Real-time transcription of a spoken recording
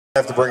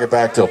Have to bring it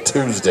back till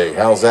Tuesday.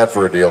 How's that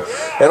for a deal?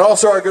 And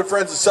also our good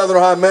friends at Southern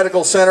Ohio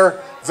Medical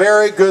Center.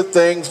 Very good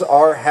things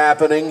are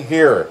happening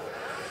here.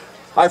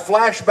 I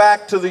flash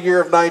back to the year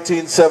of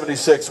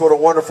 1976. What a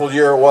wonderful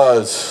year it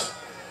was.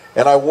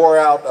 And I wore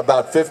out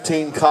about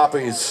 15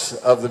 copies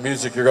of the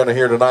music you're going to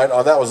hear tonight.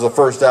 Oh, that was the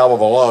first album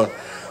alone.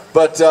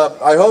 But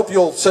I hope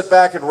you'll sit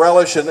back and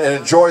relish and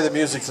enjoy the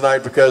music tonight,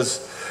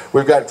 because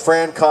we've got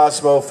Fran,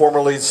 Cosmo,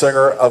 former lead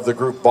singer of the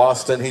group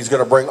Boston. He's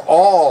going to bring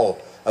all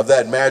of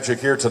that magic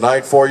here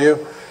tonight for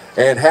you.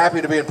 And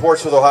happy to be in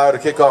Portsmouth, Ohio to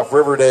kick off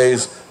River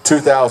Days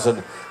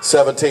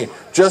 2017.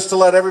 Just to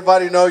let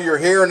everybody know you're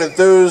here and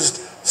enthused.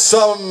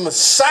 Some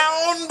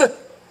sound?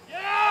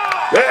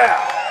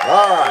 Yeah!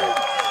 All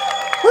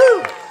right.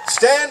 Woo!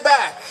 Stand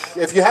back.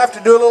 If you have to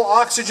do a little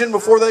oxygen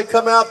before they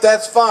come out,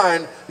 that's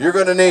fine. You're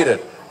going to need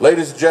it.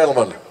 Ladies and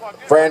gentlemen,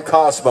 Fran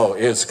Cosmo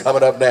is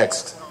coming up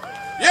next.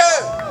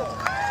 Yeah!